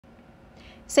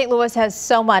St. Louis has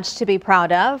so much to be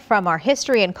proud of, from our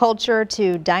history and culture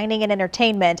to dining and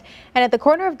entertainment. And at the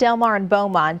corner of Delmar and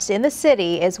Beaumont in the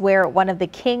city is where one of the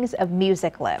kings of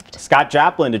music lived. Scott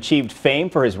Joplin achieved fame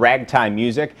for his ragtime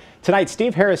music. Tonight,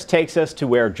 Steve Harris takes us to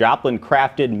where Joplin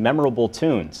crafted memorable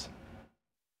tunes.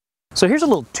 So here's a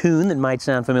little tune that might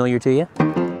sound familiar to you.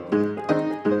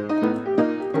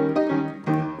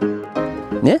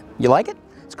 Yeah, you like it?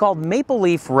 It's called Maple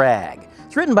Leaf Rag.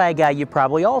 It's written by a guy you've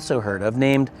probably also heard of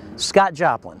named Scott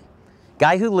Joplin,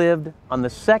 guy who lived on the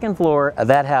second floor of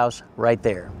that house right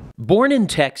there. Born in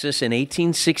Texas in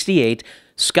 1868,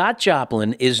 Scott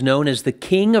Joplin is known as the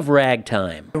king of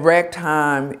ragtime.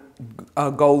 Ragtime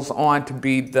goes on to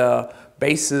be the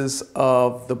basis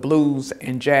of the blues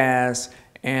and jazz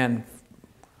and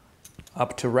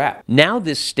up to rap. Now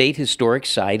this state historic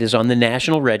site is on the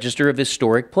National Register of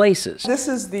Historic Places. This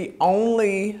is the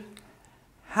only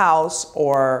house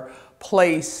or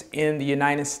place in the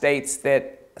United States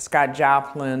that Scott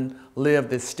Joplin lived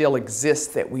that still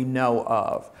exists that we know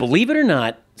of. Believe it or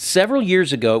not, several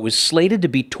years ago it was slated to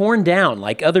be torn down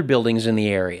like other buildings in the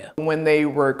area. When they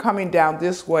were coming down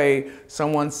this way,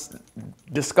 someone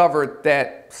discovered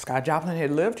that Scott Joplin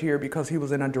had lived here because he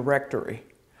was in a directory.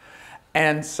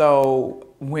 And so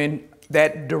when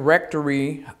that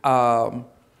directory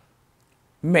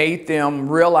made them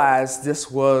realize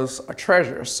this was a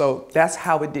treasure. So that's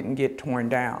how it didn't get torn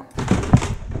down.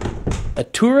 A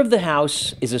tour of the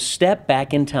house is a step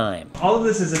back in time. All of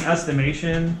this is an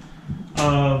estimation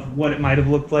of what it might have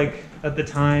looked like at the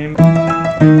time.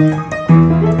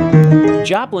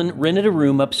 Joplin rented a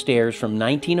room upstairs from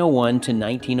 1901 to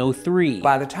 1903.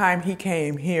 By the time he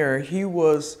came here, he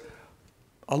was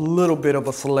a little bit of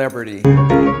a celebrity.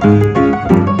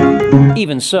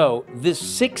 Even so, this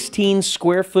 16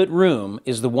 square foot room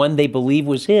is the one they believe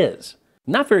was his.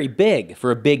 Not very big for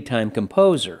a big-time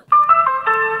composer.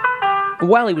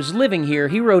 While he was living here,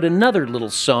 he wrote another little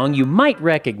song you might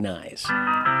recognize.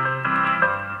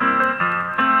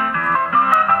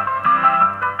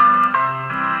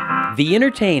 The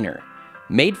Entertainer,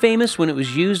 made famous when it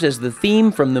was used as the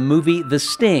theme from the movie The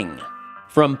Sting.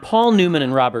 From Paul Newman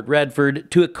and Robert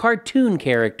Redford to a cartoon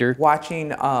character. Watching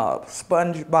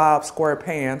SpongeBob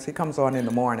SquarePants, he comes on in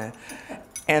the morning,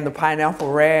 and the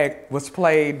pineapple rag was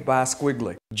played by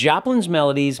Squiggly. Joplin's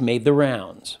melodies made the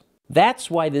rounds.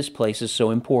 That's why this place is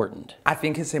so important. I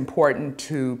think it's important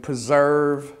to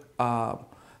preserve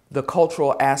the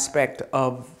cultural aspect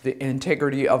of the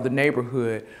integrity of the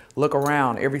neighborhood. Look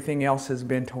around, everything else has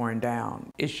been torn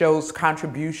down. It shows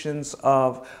contributions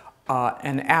of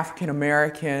an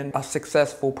African-American, a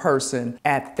successful person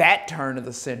at that turn of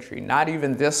the century, not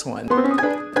even this one.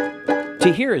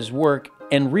 To hear his work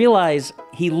and realize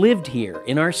he lived here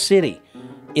in our city,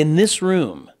 in this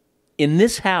room, in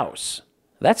this house,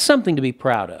 that's something to be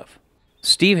proud of.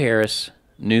 Steve Harris,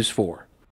 News 4.